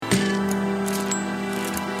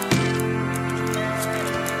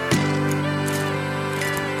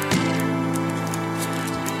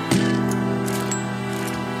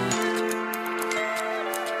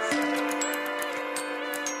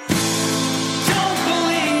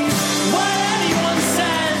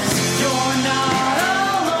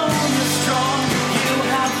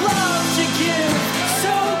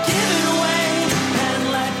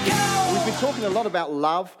lot about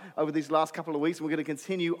love over these last couple of weeks, and we're going to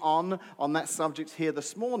continue on that subject here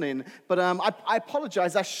this morning. But I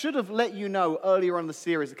apologize. I should have let you know earlier on in the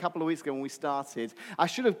series, a couple of weeks ago when we started, I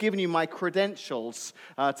should have given you my credentials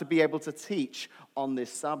to be able to teach on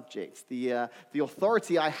this subject, the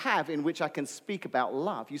authority I have in which I can speak about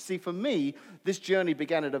love. You see, for me, this journey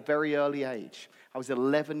began at a very early age. I was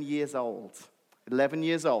 11 years old. 11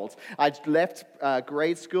 years old. I'd left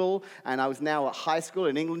grade school, and I was now at high school.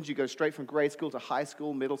 In England, you go straight from grade school to high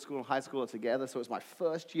school. Middle school and high school are together, so it was my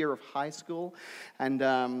first year of high school.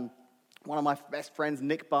 And one of my best friends,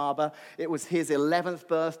 Nick Barber, it was his 11th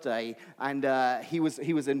birthday, and he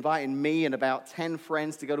was inviting me and about 10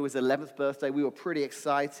 friends to go to his 11th birthday. We were pretty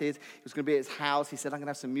excited. He was going to be at his house. He said, I'm going to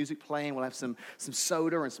have some music playing. We'll have some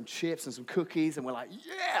soda and some chips and some cookies. And we're like,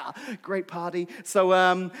 yeah, great party.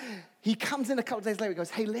 So he comes in a couple of days later. He goes,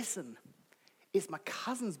 hey, listen, it's my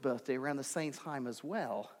cousin's birthday around the same time as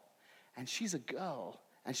well, and she's a girl,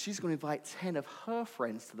 and she's going to invite 10 of her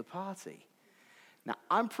friends to the party. Now,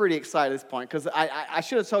 I'm pretty excited at this point because I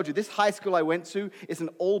should have told you, this high school I went to is an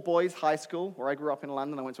all-boys high school. Where I grew up in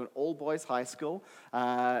London, I went to an all-boys high school.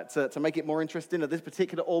 To make it more interesting, at this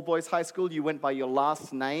particular all-boys high school, you went by your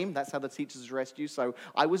last name. That's how the teachers addressed you. So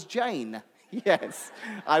I was Jane. Yes,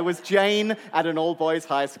 I was Jane at an all-boys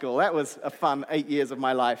high school. That was a fun 8 years of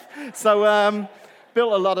my life. So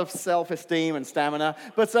built a lot of self-esteem and stamina.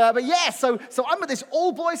 But yeah, so I'm at this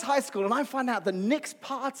all-boys high school, and I find out that Nick's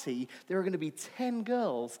party, there are going to be 10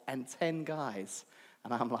 girls and 10 guys.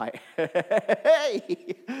 And I'm like,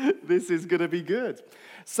 hey, this is going to be good.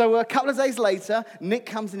 So a couple of days later, Nick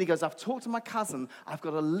comes in, he goes, I've talked to my cousin. I've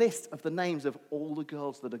got a list of the names of all the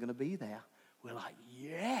girls that are going to be there. We're like,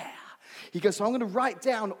 yeah. He goes, so I'm going to write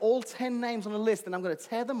down all 10 names on a list, and I'm going to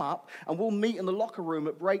tear them up, and we'll meet in the locker room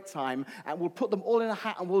at break time, and we'll put them all in a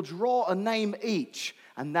hat, and we'll draw a name each,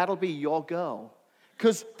 and that'll be your girl.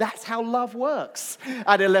 Because that's how love works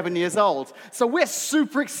at 11 years old. So we're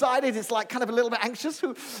super excited. It's like kind of a little bit anxious.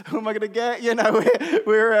 Who am I going to get? You know,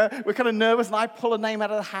 we're kind of nervous, and I pull a name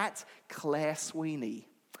out of the hat, Claire Sweeney.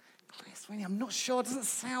 I'm not sure, it doesn't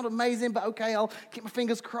sound amazing, but okay, I'll keep my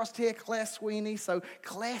fingers crossed here, Claire Sweeney. So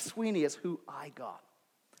Claire Sweeney is who I got.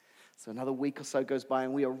 So another week or so goes by,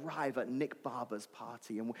 and we arrive at Nick Barber's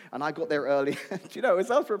party, and I got there early. Do you know, as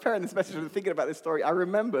I was preparing this message and thinking about this story, I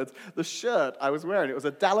remembered the shirt I was wearing. It was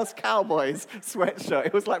a Dallas Cowboys sweatshirt.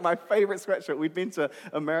 It was like my favorite sweatshirt. We'd been to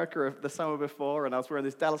America the summer before, and I was wearing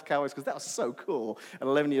this Dallas Cowboys because that was so cool at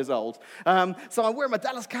 11 years old. So I'm wearing my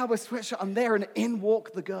Dallas Cowboys sweatshirt. I'm there, and in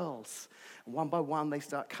walk the girls. And one by one, they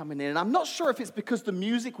start coming in. And I'm not sure if it's because the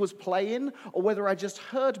music was playing or whether I just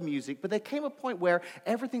heard music, but there came a point where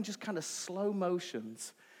everything just kind of slow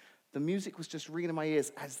motions. The music was just ringing in my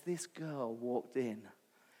ears as this girl walked in.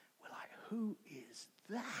 We're like, who is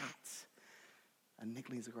that? And Nick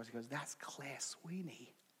leans across and goes, that's Claire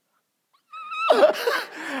Sweeney.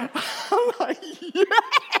 I'm like,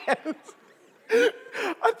 yes!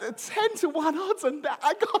 At 10 to 1 odds, and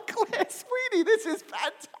I got Claire Sweeney. This is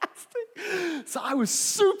fantastic. So I was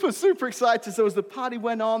super, super excited. So as the party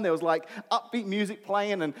went on, there was like upbeat music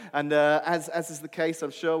playing, and as is the case,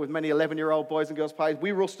 I'm sure, with many 11-year-old boys and girls parties,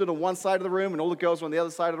 we were all stood on one side of the room, and all the girls were on the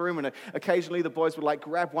other side of the room, and occasionally the boys would like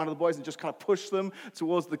grab one of the boys and just kind of push them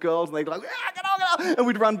towards the girls, and they'd be like, get on, and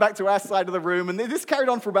we'd run back to our side of the room, and this carried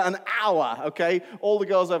on for about an hour, okay? All the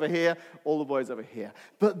girls over here, all the boys over here.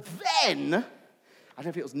 But then, I don't know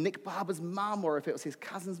if it was Nick Barber's mum or if it was his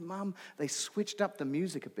cousin's mum, they switched up the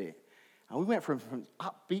music a bit. And we went from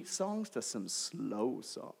upbeat songs to some slow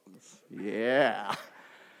songs. Yeah.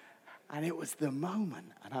 And it was the moment.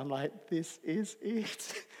 And I'm like, this is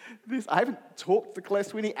it. I haven't talked to Claire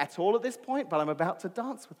Sweeney at all at this point, but I'm about to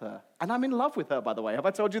dance with her. And I'm in love with her, by the way. Have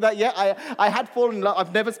I told you that yet? I had fallen in love.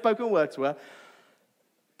 I've never spoken a word to her.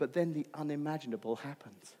 But then the unimaginable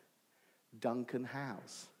happened. Duncan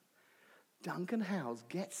Howes. Duncan Howes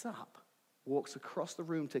gets up, walks across the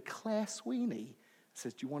room to Claire Sweeney,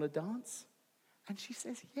 says, do you want to dance? And she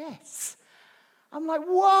says, yes. I'm like,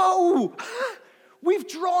 whoa, we've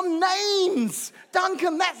drawn names.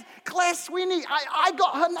 Duncan, that's Claire Sweeney. I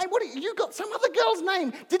got her name. You got some other girl's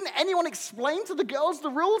name. Didn't anyone explain to the girls the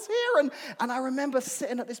rules here? And I remember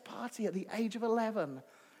sitting at this party at the age of 11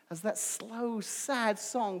 as that slow, sad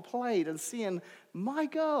song played and seeing my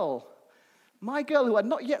girl who I'd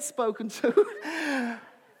not yet spoken to,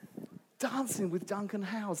 dancing with Duncan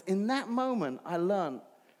Howes. In that moment, I learned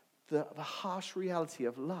the harsh reality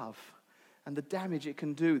of love. and the damage it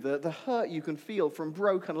can do, the hurt you can feel from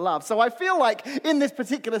broken love. So I feel like in this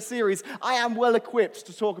particular series, I am well equipped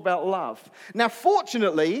to talk about love. Now,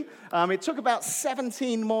 fortunately, it took about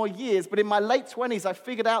 17 more years, but in my late 20s, I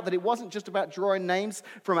figured out that it wasn't just about drawing names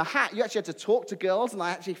from a hat. You actually had to talk to girls, and I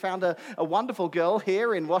actually found a wonderful girl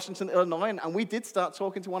here in Washington, Illinois, and we did start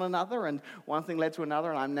talking to one another, and one thing led to another,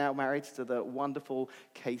 and I'm now married to the wonderful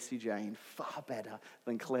Casey Jane, far better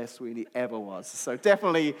than Claire Sweeney ever was. So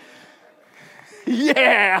definitely...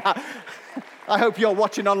 Yeah! I hope you're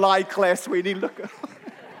watching online, Claire Sweeney. Look at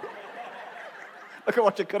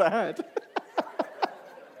what you could have had.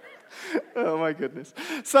 Oh, my goodness.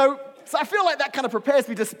 So I feel like that kind of prepares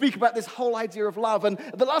me to speak about this whole idea of love. And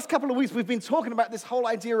the last couple of weeks, we've been talking about this whole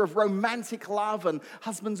idea of romantic love and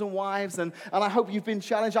husbands and wives. And I hope you've been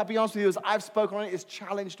challenged. I'll be honest with you, as I've spoken on it, it's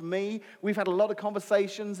challenged me. We've had a lot of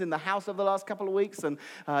conversations in the house over the last couple of weeks and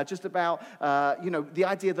just about, the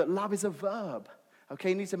idea that love is a verb. Okay,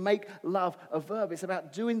 you need to make love a verb. It's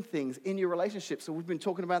about doing things in your relationship. So we've been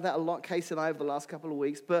talking about that a lot, Casey and I, over the last couple of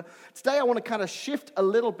weeks. But today I want to kind of shift a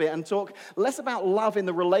little bit and talk less about love in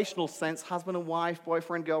the relational sense, husband and wife,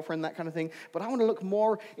 boyfriend, girlfriend, that kind of thing. But I want to look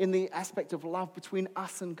more in the aspect of love between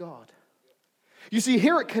us and God. You see,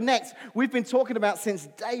 here at Connect, we've been talking about since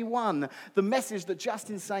day one the message that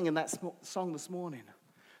Justin sang in that song this morning,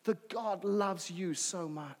 that God loves you so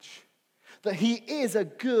much. That he is a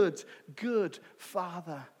good, good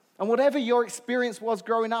father. And whatever your experience was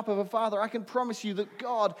growing up of a father, I can promise you that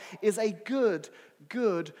God is a good,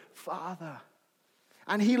 good father.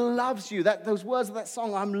 And he loves you. Those words of that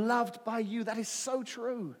song, I'm loved by you, that is so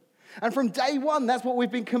true. And from day one, that's what we've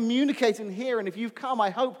been communicating here. And if you've come,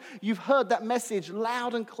 I hope you've heard that message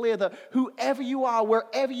loud and clear that whoever you are,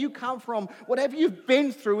 wherever you come from, whatever you've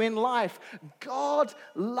been through in life, God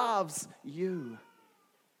loves you.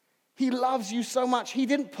 He loves you so much. He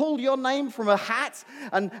didn't pull your name from a hat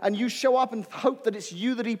and you show up and hope that it's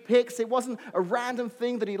you that he picks. It wasn't a random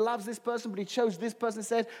thing that he loves this person, but he chose this person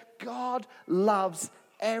instead. God loves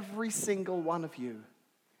every single one of you.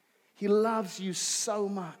 He loves you so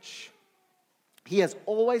much. He has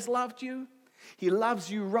always loved you. He loves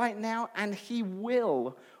you right now, and he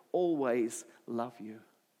will always love you.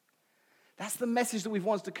 That's the message that we've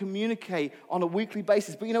wanted to communicate on a weekly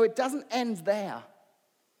basis. But it doesn't end there.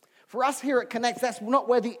 For us here at Connect, that's not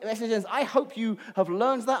where the message ends. I hope you have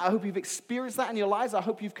learned that. I hope you've experienced that in your lives. I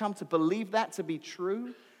hope you've come to believe that to be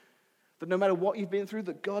true. That no matter what you've been through,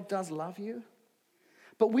 that God does love you.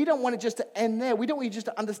 But we don't want it just to end there. We don't want you just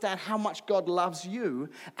to understand how much God loves you.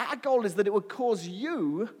 Our goal is that it would cause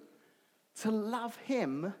you to love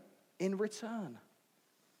him in return.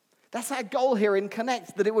 That's our goal here in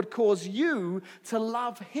Connect, that it would cause you to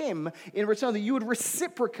love him in return, that you would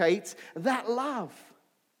reciprocate that love.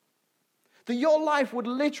 That your life would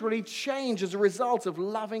literally change as a result of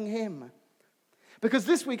loving him. Because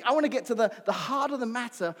this week, I want to get to the heart of the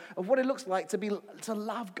matter of what it looks like to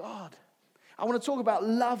love God. I want to talk about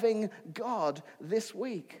loving God this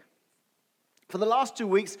week. For the last 2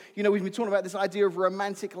 weeks, we've been talking about this idea of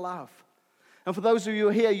romantic love. And for those of you who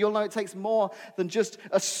are here, you'll know it takes more than just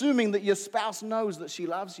assuming that your spouse knows that she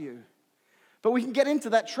loves you. But we can get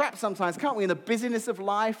into that trap sometimes, can't we? In the busyness of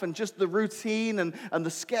life and just the routine and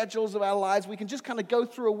the schedules of our lives, we can just kind of go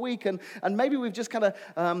through a week and maybe we've just kind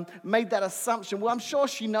of made that assumption. Well, I'm sure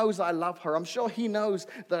she knows I love her. I'm sure he knows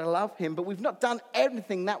that I love him. But we've not done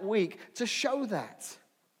anything that week to show that.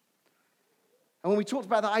 And when we talked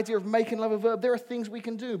about the idea of making love a verb, there are things we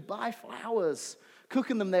can do. Buy flowers.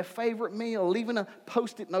 Cooking them their favorite meal, leaving a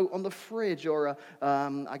Post-it note on the fridge, or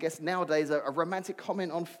I guess nowadays a romantic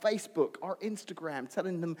comment on Facebook or Instagram,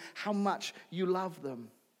 telling them how much you love them.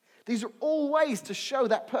 These are all ways to show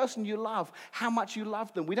that person you love how much you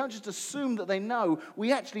love them. We don't just assume that they know,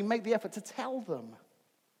 we actually make the effort to tell them.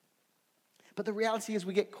 But the reality is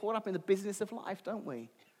we get caught up in the business of life, don't we?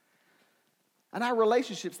 And our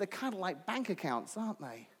relationships, they're kind of like bank accounts, aren't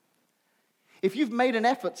they? If you've made an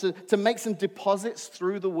effort to make some deposits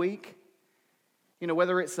through the week,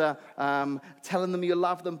 whether it's telling them you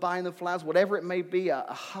love them, buying them flowers, whatever it may be, a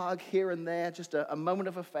hug here and there, just a moment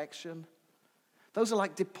of affection. Those are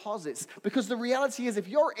like deposits. Because the reality is, if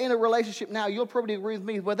you're in a relationship now, you'll probably agree with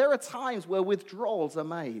me, where there are times where withdrawals are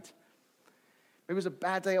made. Maybe it was a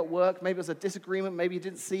bad day at work, maybe it was a disagreement, maybe you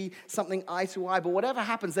didn't see something eye to eye, but whatever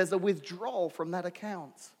happens, there's a withdrawal from that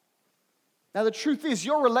account. Now, the truth is,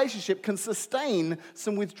 your relationship can sustain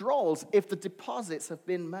some withdrawals if the deposits have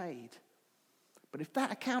been made. But if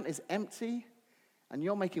that account is empty and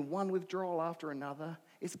you're making one withdrawal after another,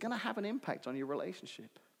 it's going to have an impact on your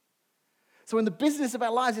relationship. So in the business of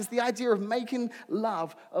our lives, it's the idea of making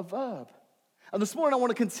love a verb. And this morning I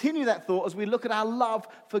want to continue that thought as we look at our love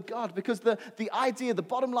for God, because the idea, the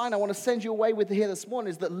bottom line I want to send you away with here this morning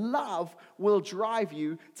is that love will drive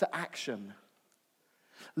you to action.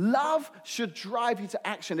 Love should drive you to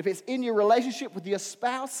action. If it's in your relationship with your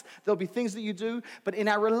spouse, there'll be things that you do. But in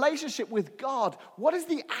our relationship with God, what is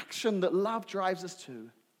the action that love drives us to?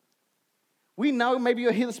 We know, maybe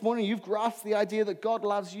you're here this morning, you've grasped the idea that God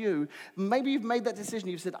loves you. Maybe you've made that decision.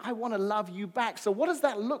 You've said, I want to love you back. So what does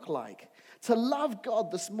that look like? To love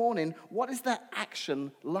God this morning, what is that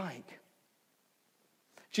action like?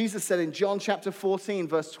 Jesus said in John chapter 14,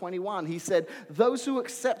 verse 21, he said, those who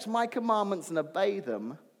accept my commandments and obey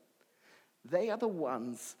them, they are the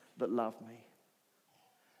ones that love me.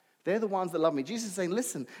 They're the ones that love me. Jesus is saying,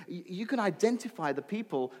 listen, you can identify the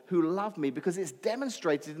people who love me because it's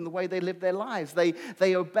demonstrated in the way they live their lives.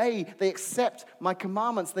 They obey, they accept my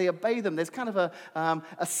commandments, they obey them. There's kind of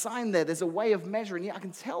a sign there. There's a way of measuring. Yeah, I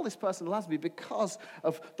can tell this person loves me because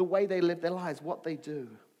of the way they live their lives, what they do.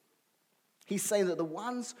 He's saying that the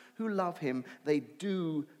ones who love him, they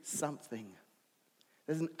do something.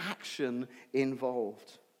 There's an action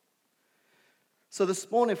involved. So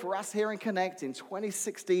this morning for us here in Connect in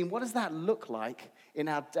 2016, what does that look like in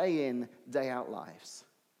our day in, day out lives?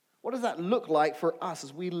 What does that look like for us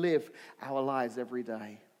as we live our lives every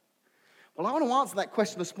day? Well, I want to answer that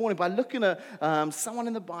question this morning by looking at someone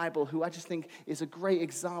in the Bible who I just think is a great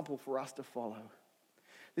example for us to follow.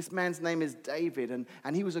 This man's name is David,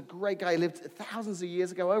 and he was a great guy. He lived thousands of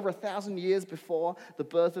years ago, over 1,000 years before the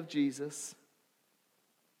birth of Jesus.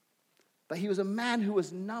 But he was a man who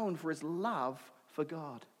was known for his love for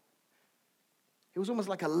God. It was almost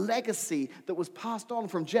like a legacy that was passed on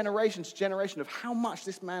from generation to generation of how much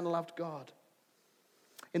this man loved God.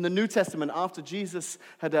 In the New Testament, after Jesus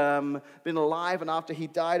had been alive and after he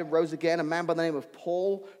died and rose again, a man by the name of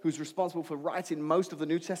Paul, who's responsible for writing most of the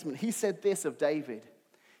New Testament, he said this of David.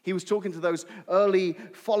 He was talking to those early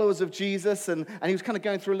followers of Jesus, and he was kind of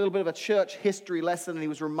going through a little bit of a church history lesson, and he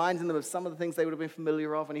was reminding them of some of the things they would have been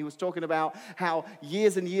familiar of, and he was talking about how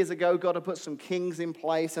years and years ago God had put some kings in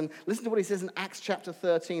place. And listen to what he says in Acts chapter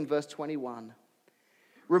 13, verse 21.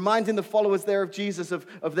 Reminding the followers there of Jesus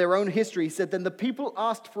of their own history, he said, then the people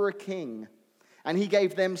asked for a king, and he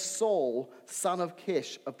gave them Saul, son of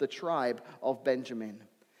Kish, of the tribe of Benjamin.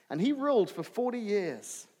 And he ruled for 40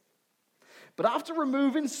 years. But after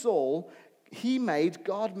removing Saul,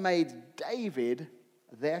 God made David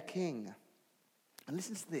their king. And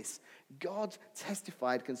listen to this. God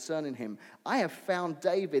testified concerning him, I have found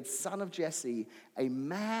David, son of Jesse, a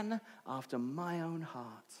man after my own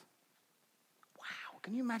heart. Wow,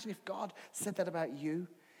 can you imagine if God said that about you?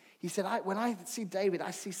 He said, when I see David,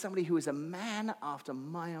 I see somebody who is a man after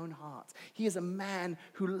my own heart. He is a man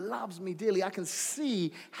who loves me dearly. I can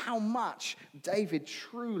see how much David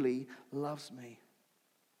truly loves me.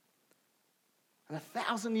 And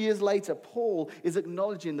 1,000 years later, Paul is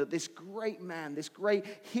acknowledging that this great man, this great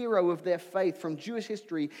hero of their faith from Jewish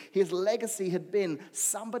history, his legacy had been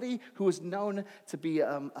somebody who was known to be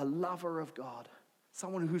a lover of God,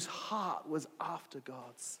 someone whose heart was after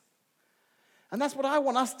God's. And that's what I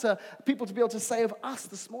want people to be able to say of us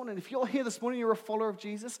this morning. If you're here this morning, you're a follower of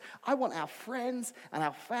Jesus, I want our friends and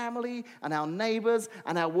our family and our neighbors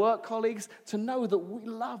and our work colleagues to know that we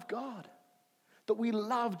love God, that we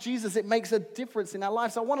love Jesus. It makes a difference in our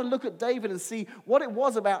lives. So I want to look at David and see what it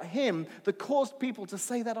was about him that caused people to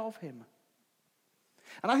say that of him.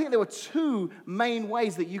 And I think there were two main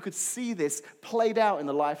ways that you could see this played out in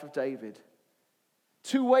the life of David.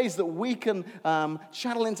 Two ways that we can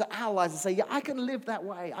channel into our lives and say, yeah, I can live that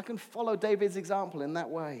way. I can follow David's example in that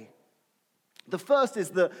way. The first is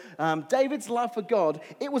that David's love for God,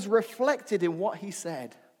 it was reflected in what he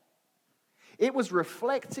said. It was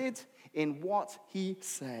reflected in what he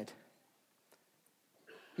said.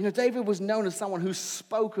 You know, David was known as someone who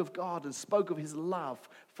spoke of God and spoke of his love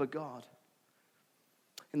for God.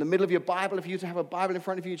 In the middle of your Bible, if you were to have a Bible in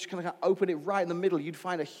front of you, you just kind of open it right in the middle, you'd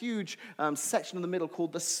find a huge section in the middle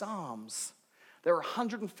called the Psalms. There are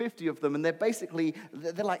 150 of them, and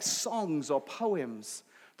they're like songs or poems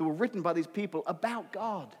that were written by these people about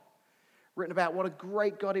God. Written about what a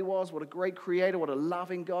great God he was, what a great creator, what a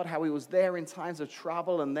loving God, how he was there in times of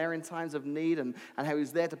trouble and there in times of need, and how he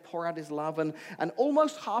was there to pour out his love. And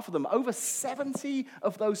almost half of them, over 70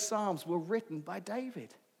 of those Psalms were written by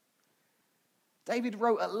David. David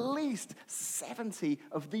wrote at least 70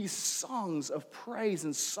 of these songs of praise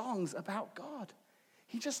and songs about God.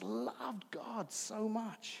 He just loved God so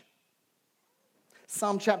much.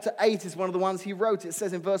 Psalm chapter 8 is one of the ones he wrote. It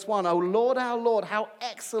says in verse 1, O Lord, our Lord, how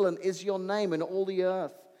excellent is your name in all the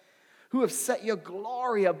earth, who have set your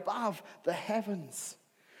glory above the heavens.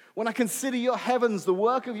 When I consider your heavens, the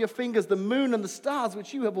work of your fingers, the moon and the stars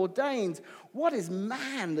which you have ordained, what is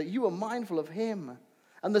man that you are mindful of him,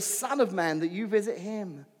 and the son of man that you visit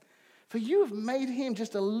him? For you have made him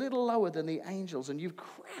just a little lower than the angels, and you've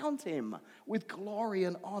crowned him with glory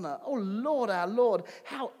and honor. Oh Lord, our Lord,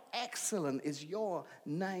 how excellent is your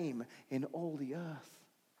name in all the earth.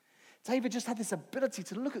 David just had this ability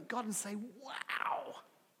to look at God and say, wow.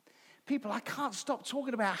 People, I can't stop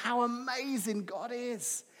talking about how amazing God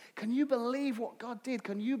is. Can you believe what God did?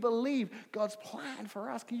 Can you believe God's plan for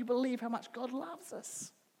us? Can you believe how much God loves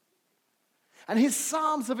us? And his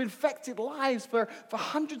psalms have infected lives for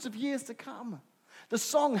hundreds of years to come. The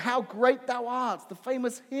song, How Great Thou Art, the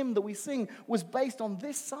famous hymn that we sing, was based on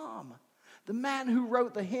this psalm. The man who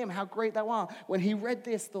wrote the hymn, How Great Thou Art, when he read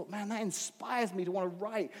this, thought, man, that inspires me to want to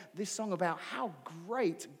write this song about how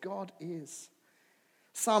great God is.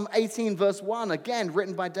 Psalm 18, verse 1, again,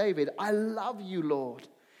 written by David, I love you, Lord.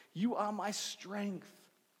 You are my strength.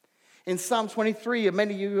 In Psalm 23,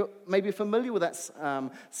 many of you may be familiar with that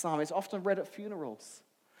psalm. It's often read at funerals.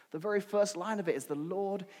 The very first line of it is, the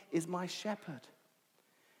Lord is my shepherd.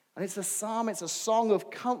 And it's a psalm, it's a song of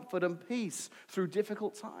comfort and peace through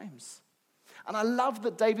difficult times. And I love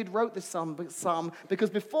that David wrote this psalm because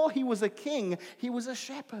before he was a king, he was a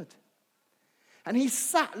shepherd. And he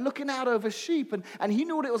sat looking out over sheep, and he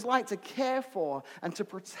knew what it was like to care for and to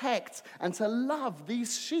protect and to love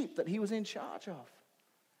these sheep that he was in charge of.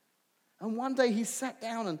 And one day he sat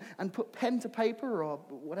down and put pen to paper, or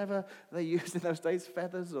whatever they used in those days,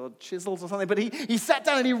 feathers or chisels or something, but he sat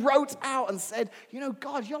down and he wrote out and said, you know,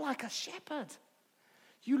 God, you're like a shepherd.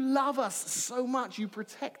 You love us so much, you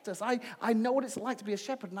protect us. I know what it's like to be a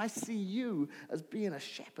shepherd, and I see you as being a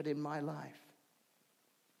shepherd in my life.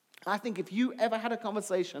 I think if you ever had a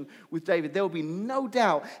conversation with David, there will be no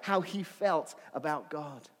doubt how he felt about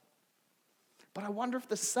God. But I wonder if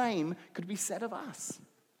the same could be said of us.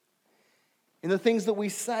 In the things that we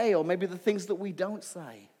say, or maybe the things that we don't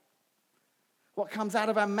say. What comes out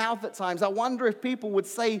of our mouth at times. I wonder if people would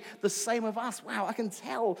say the same of us. Wow, I can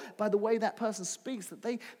tell by the way that person speaks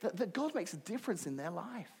that God makes a difference in their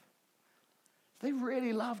life. They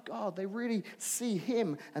really love God. They really see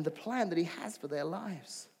him and the plan that he has for their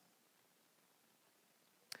lives.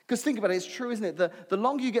 Because think about it, it's true, isn't it? The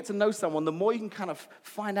longer you get to know someone, the more you can kind of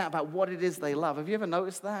find out about what it is they love. Have you ever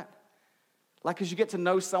noticed that? Like as you get to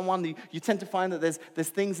know someone, you tend to find that there's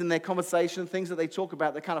things in their conversation, things that they talk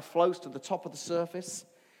about that kind of floats to the top of the surface.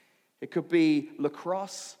 It could be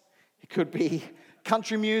lacrosse. It could be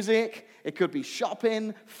country music. It could be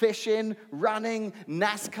shopping, fishing, running,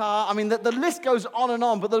 NASCAR. I mean, the list goes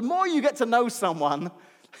on. But the more you get to know someone,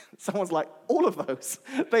 someone's like, all of those.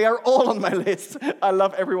 They are all on my list. I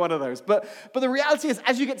love every one of those. But the reality is,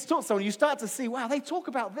 as you get to talk to someone, you start to see, wow, they talk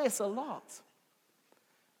about this a lot.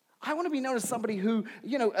 I want to be known as somebody who,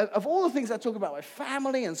 you know, of all the things I talk about, like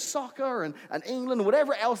family and soccer and England,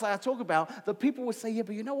 whatever else I talk about, that people would say, yeah,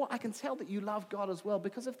 but you know what? I can tell that you love God as well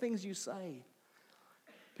because of things you say,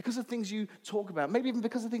 because of things you talk about, maybe even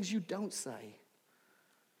because of things you don't say.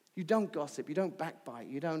 You don't gossip, you don't backbite,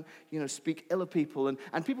 you don't, speak ill of people.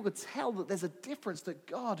 And people could tell that there's a difference that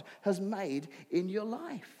God has made in your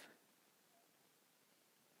life.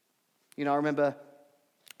 I remember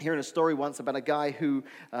hearing a story once about a guy who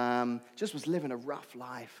just was living a rough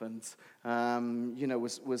life and,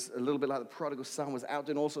 was a little bit like the prodigal son, was out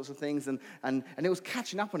doing all sorts of things, and it was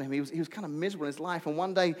catching up on him. He was kind of miserable in his life, and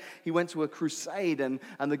one day he went to a crusade, and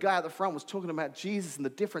the guy at the front was talking about Jesus and the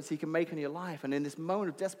difference he can make in your life, and in this moment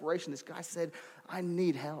of desperation, this guy said, I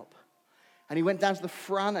need help. And he went down to the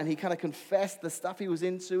front and he kind of confessed the stuff he was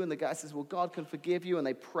into. And the guy says, well, God can forgive you. And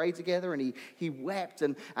they prayed together and he wept.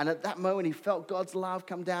 And at that moment, he felt God's love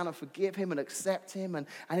come down and forgive him and accept him. And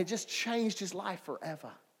it just changed his life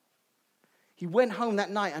forever. He went home that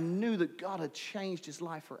night and knew that God had changed his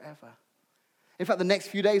life forever. In fact, the next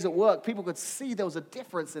few days at work, people could see there was a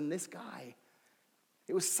difference in this guy.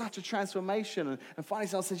 It was such a transformation. And finally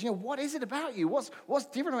someone says, what is it about you? What's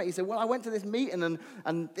different about you? He said, well, I went to this meeting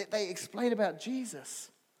and they explained about Jesus.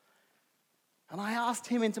 And I asked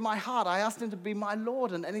him into my heart. I asked him to be my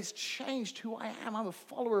Lord. And it's changed who I am. I'm a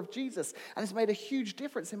follower of Jesus. And it's made a huge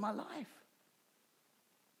difference in my life. And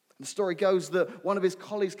the story goes that one of his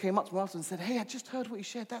colleagues came up to him after and said, hey, I just heard what you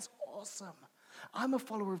shared. That's awesome. I'm a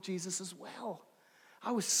follower of Jesus as well.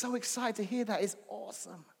 I was so excited to hear that. It's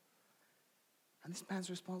awesome. And this man's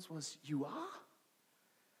response was, you are?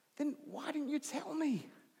 Then why didn't you tell me?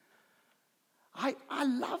 I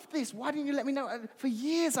love this. Why didn't you let me know? For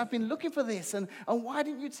years I've been looking for this, and why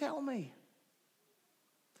didn't you tell me?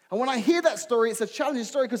 And when I hear that story, it's a challenging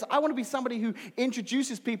story because I want to be somebody who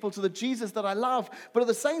introduces people to the Jesus that I love. But at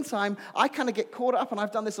the same time, I kind of get caught up, and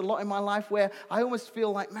I've done this a lot in my life, where I almost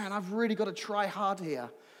feel like, man, I've really got to try hard here.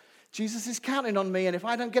 Jesus is counting on me, and if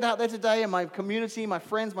I don't get out there today, and my community, my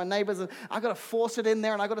friends, my neighbors, I've got to force it in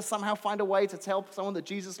there, and I've got to somehow find a way to tell someone that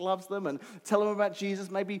Jesus loves them and tell them about Jesus,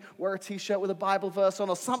 maybe wear a T-shirt with a Bible verse on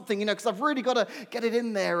or something, because I've really got to get it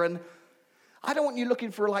in there. And I don't want you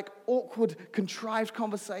looking for like awkward, contrived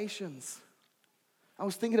conversations. I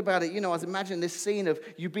was thinking about it, I was imagining this scene of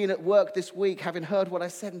you being at work this week, having heard what I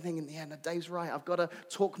said and thinking, yeah, no, Dave's right. I've got to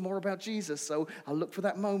talk more about Jesus. So I'll look for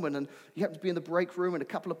that moment. And you happen to be in the break room and a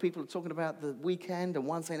couple of people are talking about the weekend and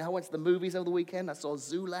one saying, I went to the movies over the weekend. I saw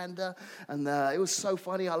Zoolander and it was so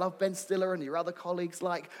funny. I love Ben Stiller, and your other colleagues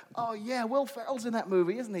like, oh yeah, Will Ferrell's in that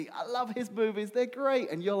movie, isn't he? I love his movies. They're great.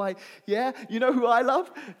 And you're like, yeah, you know who I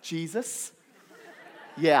love? Jesus.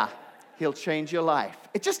 Yeah. He'll change your life.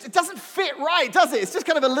 It doesn't fit right, does it? It's just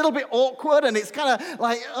kind of a little bit awkward, and it's kind of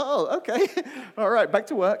like, oh, okay. All right, back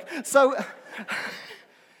to work. So,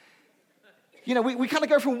 we kind of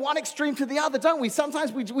go from one extreme to the other, don't we?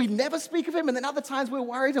 Sometimes we never speak of him, and then other times we're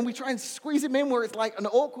worried, and we try and squeeze him in where it's like an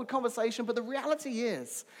awkward conversation. But the reality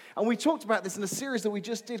is, and we talked about this in a series that we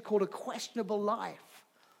just did called A Questionable Life.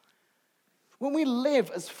 When we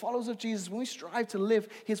live as followers of Jesus, when we strive to live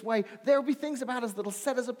his way, there will be things about us that will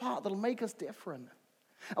set us apart, that will make us different.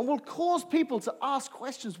 And will cause people to ask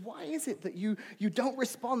questions. Why is it that you don't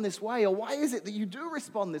respond this way? Or why is it that you do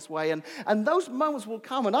respond this way? And those moments will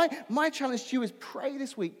come. And my challenge to you is pray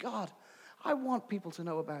this week. God, I want people to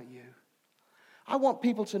know about you. I want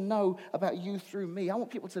people to know about you through me. I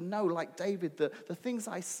want people to know, like David, that the things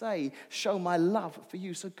I say show my love for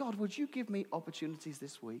you. So God, would you give me opportunities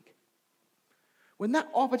this week? When that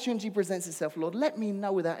opportunity presents itself, Lord, let me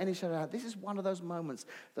know without any shadow of a doubt, this is one of those moments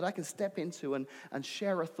that I can step into and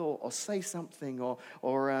share a thought or say something or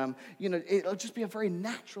it'll just be a very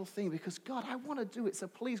natural thing because, God, I want to do it. So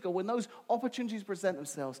please, God, when those opportunities present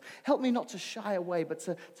themselves, help me not to shy away, but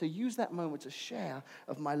to use that moment to share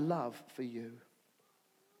of my love for you.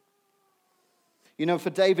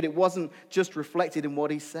 For David, it wasn't just reflected in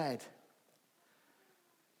what he said.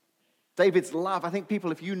 David's love, I think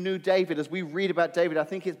people, if you knew David, as we read about David, I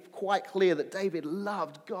think it's quite clear that David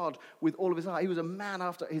loved God with all of his heart. He was a man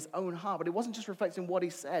after his own heart, but it wasn't just reflected in what he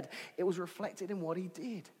said, it was reflected in what he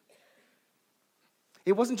did.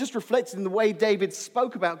 It wasn't just reflected in the way David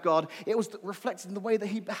spoke about God, it was reflected in the way that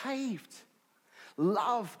he behaved.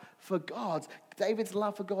 Love for God, David's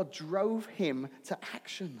love for God drove him to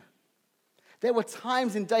action. There were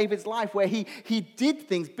times in David's life where he did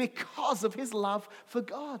things because of his love for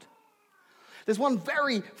God. There's one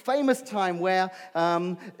very famous time where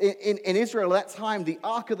in Israel at that time, the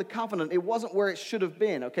Ark of the Covenant, it wasn't where it should have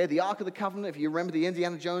been, okay? The Ark of the Covenant, if you remember the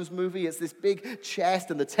Indiana Jones movie, it's this big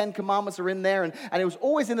chest and the Ten Commandments are in there. And it was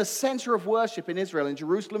always in the center of worship in Israel. In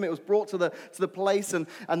Jerusalem, it was brought to the place and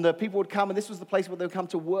the people would come. And this was the place where they would come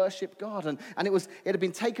to worship God. And it had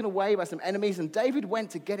been taken away by some enemies. And David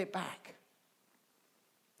went to get it back.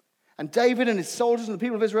 And David and his soldiers and the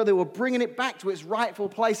people of Israel, they were bringing it back to its rightful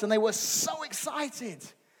place, and they were so excited.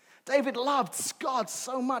 David loved God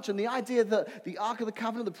so much, and the idea that the Ark of the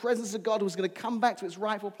Covenant, the presence of God, was going to come back to its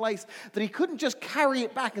rightful place, that he couldn't just carry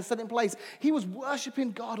it back and set it in place. He was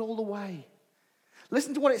worshiping God all the way.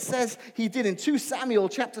 Listen to what it says he did in 2 Samuel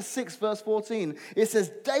chapter 6, verse 14. It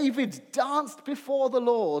says, David danced before the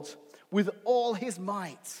Lord with all his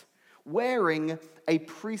might, wearing a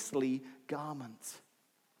priestly garment.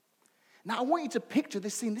 Now, I want you to picture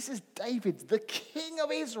this scene. This is David, the king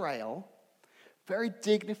of Israel, very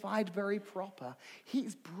dignified, very proper.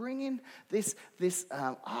 He's bringing this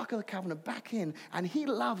Ark of the Covenant back in, and he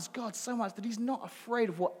loves God so much that he's not afraid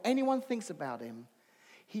of what anyone thinks about him.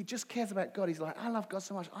 He just cares about God. He's like, I love God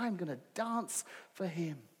so much, I'm going to dance for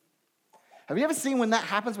him. Have you ever seen when that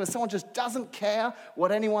happens, when someone just doesn't care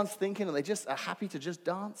what anyone's thinking and they just are happy to just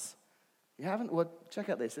dance? You haven't? Well, check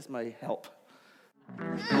out this. This may help.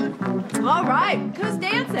 All right, who's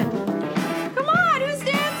dancing? Come on, who's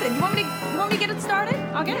dancing? You want me to get it started?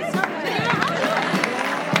 I'll get it started.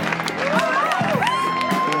 All right.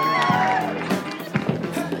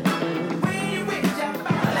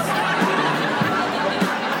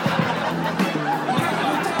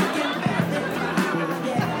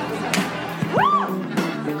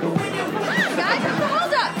 Guys,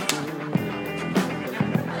 hold up.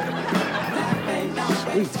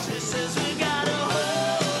 Sweet.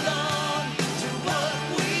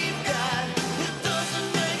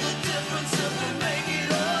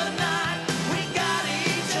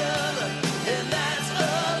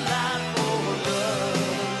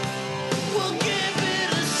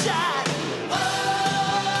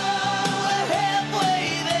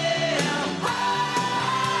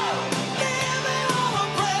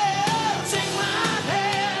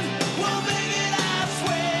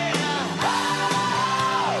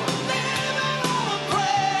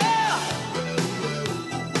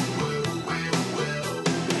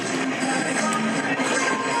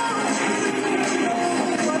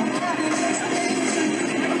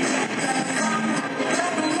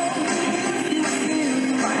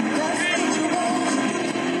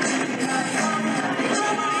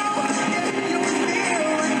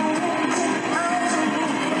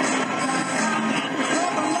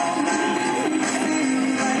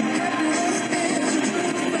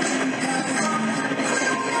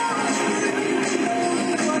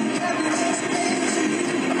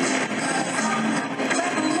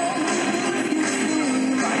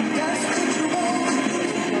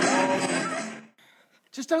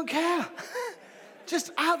 Just don't care.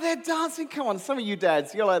 Just out there dancing. Come on, some of you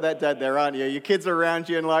dads, you're like that dad there, aren't you? Your kids are around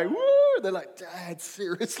you and like, woo! They're like, Dad,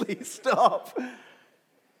 seriously, stop.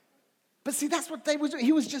 But see, that's what David was doing.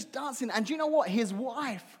 He was just dancing. And do you know what? His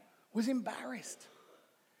wife was embarrassed.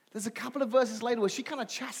 There's a couple of verses later where she kind of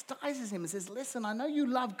chastises him and says, listen, I know you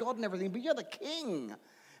love God and everything, but you're the king.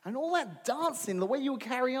 And all that dancing, the way you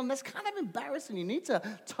carry on, that's kind of embarrassing. You need to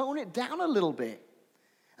tone it down a little bit.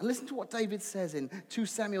 And listen to what David says in 2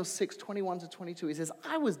 Samuel 6, 21 to 22. He says,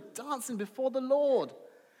 I was dancing before the Lord,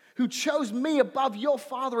 who chose me above your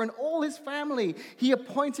father and all his family. He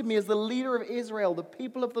appointed me as the leader of Israel, the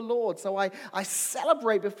people of the Lord. So I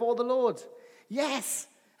celebrate before the Lord. Yes,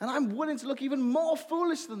 and I'm willing to look even more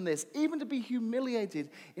foolish than this, even to be humiliated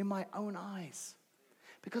in my own eyes.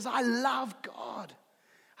 Because I love God.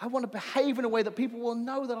 I want to behave in a way that people will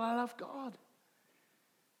know that I love God.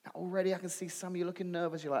 Now, already I can see some of you looking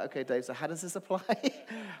nervous. You're like, okay, Dave, so how does this apply?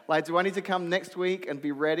 Like, do I need to come next week and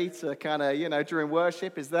be ready to kind of, during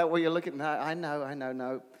worship? Is that what you're looking at? No, I know,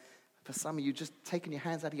 no. For some of you, just taking your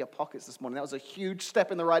hands out of your pockets this morning, that was a huge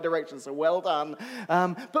step in the right direction, so well done.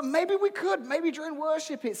 But maybe we could. Maybe during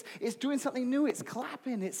worship, it's doing something new. It's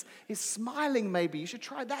clapping. It's smiling maybe. You should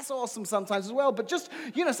try. That's awesome sometimes as well. But just,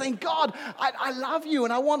 saying, God, I love you,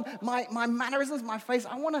 and I want my mannerisms, my face.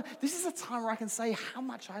 This is a time where I can say how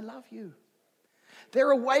much I love you. There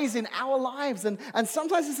are ways in our lives, and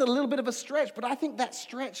sometimes it's a little bit of a stretch, but I think that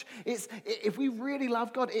stretch, if we really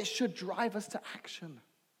love God, it should drive us to action.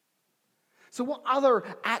 So what other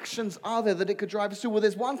actions are there that it could drive us to? Well,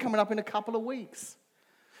 there's one coming up in a couple of weeks.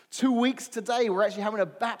 2 weeks today, we're actually having a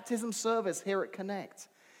baptism service here at Connect.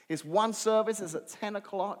 It's one service, it's at 10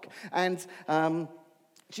 o'clock. And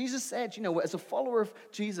Jesus said, as a follower of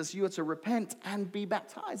Jesus, you are to repent and be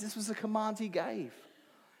baptized. This was a command he gave.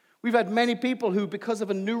 We've had many people who, because of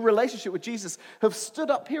a new relationship with Jesus, have stood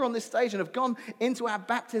up here on this stage and have gone into our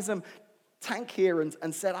baptism tank here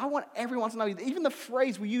and said, I want everyone to know, even the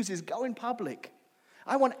phrase we use is go in public.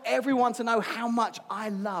 I want everyone to know how much I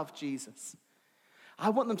love Jesus. I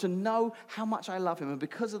want them to know how much I love him. And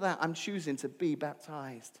because of that, I'm choosing to be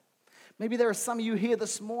baptized. Maybe there are some of you here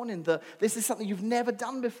this morning that this is something you've never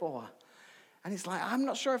done before. And it's like, I'm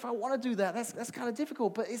not sure if I want to do that. That's kind of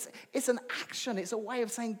difficult. But it's an action. It's a way of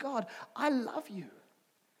saying, God, I love you.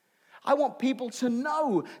 I want people to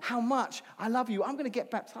know how much I love you. I'm going to get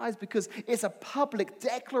baptized because it's a public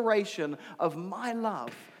declaration of my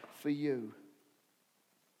love for you.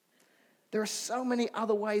 There are so many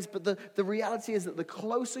other ways, but the reality is that the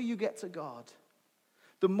closer you get to God,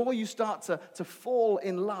 the more you start to fall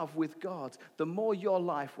in love with God, the more your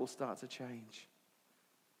life will start to change.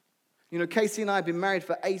 Casey and I have been married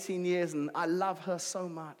for 18 years, and I love her so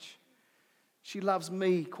much. She loves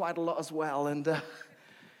me quite a lot as well, and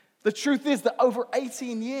the truth is that over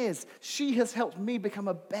 18 years, she has helped me become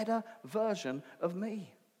a better version of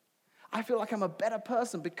me. I feel like I'm a better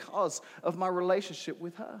person because of my relationship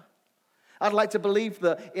with her. I'd like to believe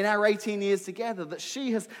that in our 18 years together, that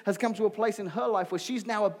she has come to a place in her life where she's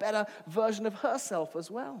now a better version of herself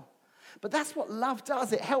as well. But that's what love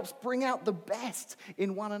does. It helps bring out the best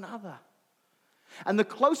in one another. And the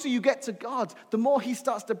closer you get to God, the more he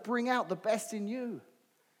starts to bring out the best in you.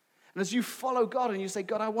 And as you follow God and you say,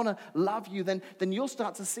 God, I want to love you, then you'll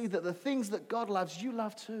start to see that the things that God loves, you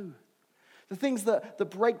love too. The things that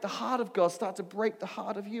break the heart of God start to break the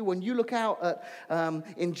heart of you. When you look out at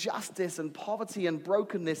injustice and poverty and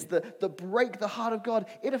brokenness that break the heart of God,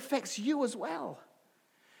 it affects you as well.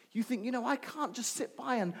 You think, I can't just sit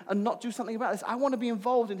by and not do something about this. I want to be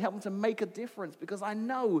involved in helping to make a difference because I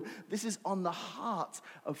know this is on the heart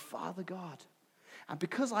of Father God. And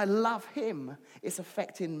because I love him, it's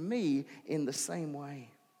affecting me in the same way.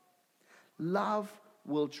 Love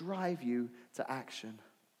will drive you to action.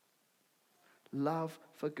 Love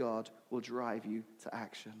for God will drive you to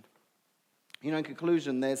action. In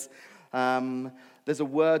conclusion, there's a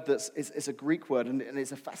word it's a Greek word, and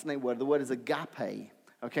it's a fascinating word. The word is agape.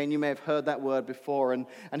 Okay, and you may have heard that word before. And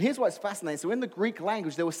here's why it's fascinating. So in the Greek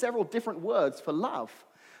language, there were several different words for love.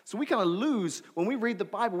 So we kind of lose, when we read the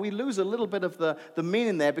Bible, we lose a little bit of the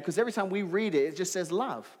meaning there because every time we read it, it just says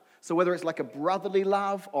love. So whether it's like a brotherly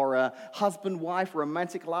love or a husband-wife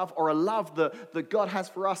romantic love or a love that God has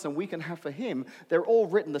for us and we can have for him, they're all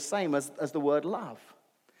written the same as the word love.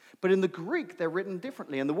 But in the Greek, they're written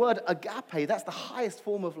differently. And the word agape, that's the highest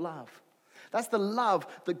form of love. That's the love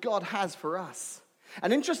that God has for us.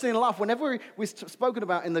 And interestingly enough, whenever we're spoken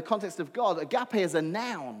about in the context of God, agape is a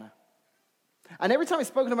noun. And every time it's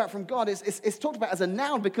spoken about from God, it's talked about as a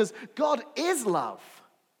noun because God is love.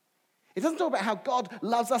 It doesn't talk about how God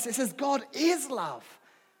loves us. It says God is love.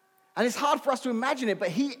 And it's hard for us to imagine it, but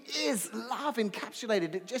he is love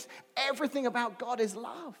encapsulated. Everything about God is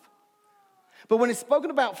love. But when it's spoken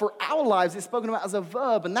about for our lives, it's spoken about as a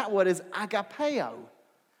verb, and that word is agapeo.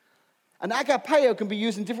 And agapeo can be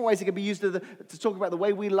used in different ways. It can be used to talk about the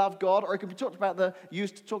way we love God, or it can be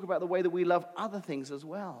used to talk about the way that we love other things as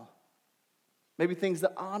well. Maybe things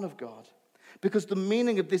that aren't of God. Because the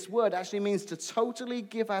meaning of this word actually means to totally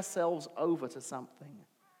give ourselves over to something.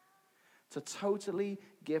 To totally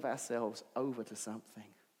give ourselves over to something.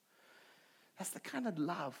 That's the kind of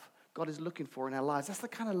love God is looking for in our lives. That's the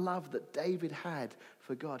kind of love that David had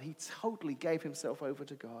for God. He totally gave himself over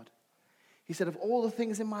to God. He said, of all the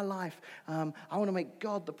things in my life, I want to make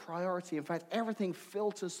God the priority. In fact, everything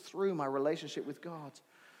filters through my relationship with God.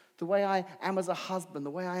 The way I am as a husband,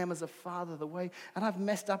 the way I am as a father, and I've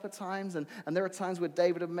messed up at times, and there are times where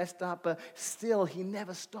David had messed up, but still he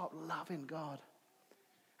never stopped loving God.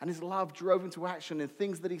 And his love drove him to action in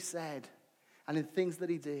things that he said and in things that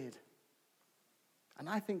he did. And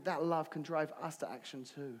I think that love can drive us to action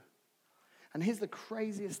too. And here's the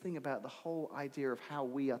craziest thing about the whole idea of how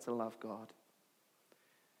we are to love God.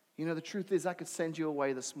 You know, the truth is I could send you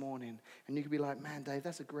away this morning and you could be like, man, Dave,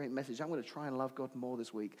 that's a great message. I'm going to try and love God more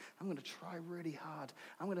this week. I'm going to try really hard.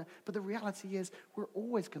 But the reality is we're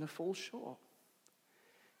always going to fall short.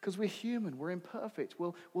 Because we're human, we're imperfect.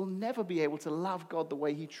 We'll never be able to love God the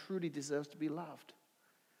way he truly deserves to be loved.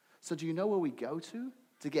 So do you know where we go to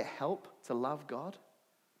get help to love God?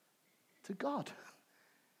 To God.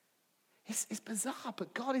 It's bizarre,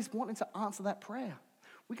 but God is wanting to answer that prayer.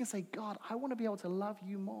 We can say, God, I want to be able to love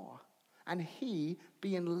you more. And he,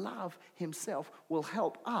 being love himself, will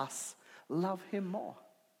help us love him more.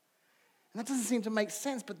 And that doesn't seem to make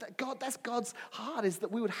sense, but that's God's heart, is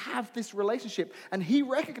that we would have this relationship. And he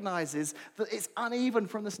recognizes that it's uneven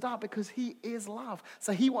from the start because he is love.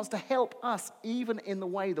 So he wants to help us even in the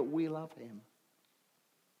way that we love him.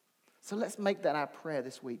 So let's make that our prayer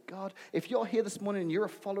this week. God, if you're here this morning and you're a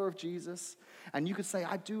follower of Jesus, and you could say,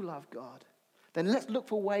 I do love God, then let's look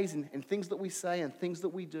for ways in things that we say and things that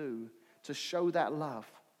we do to show that love.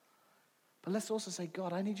 But let's also say,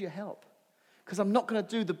 God, I need your help. Because I'm not going to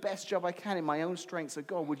do the best job I can in my own strength. So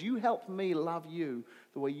God, would you help me love you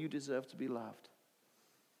the way you deserve to be loved?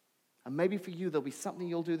 And maybe for you, there'll be something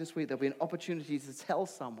you'll do this week. There'll be an opportunity to tell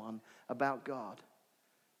someone about God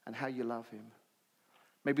and how you love him.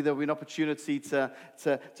 Maybe there'll be an opportunity to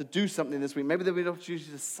do something this week. Maybe there'll be an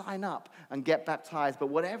opportunity to sign up and get baptized. But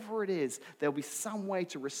whatever it is, there'll be some way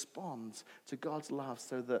to respond to God's love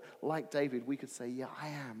so that, like David, we could say, yeah, I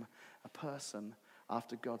am a person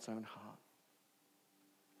after God's own heart.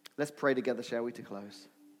 Let's pray together, shall we, to close.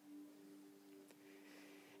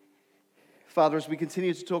 Father, as we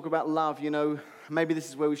continue to talk about love, maybe this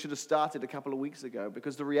is where we should have started a couple of weeks ago,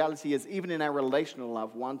 because the reality is, even in our relational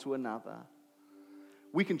love one to another,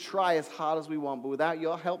 we can try as hard as we want, but without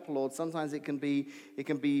your help, Lord, sometimes it can be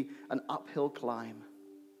an uphill climb.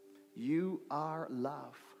 You are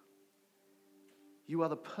love. You are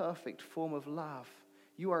the perfect form of love.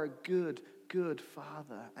 You are a good, good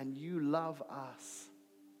Father, and you love us.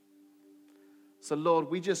 So, Lord,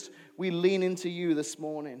 we lean into you this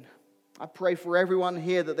morning. I pray for everyone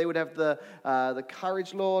here that they would have the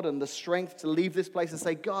courage, Lord, and the strength to leave this place and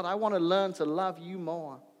say, God, I want to learn to love you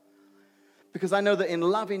more. Because I know that in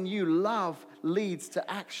loving you, love leads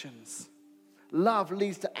to actions. Love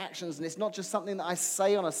leads to actions, and it's not just something that I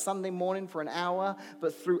say on a Sunday morning for an hour,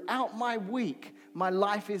 but throughout my week, my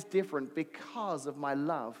life is different because of my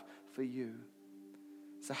love for you.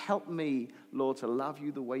 So help me, Lord, to love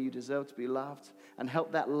you the way you deserve to be loved, and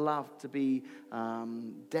help that love to be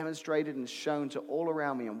demonstrated and shown to all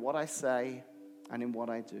around me in what I say and in what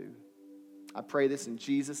I do. I pray this in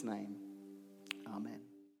Jesus' name. Amen.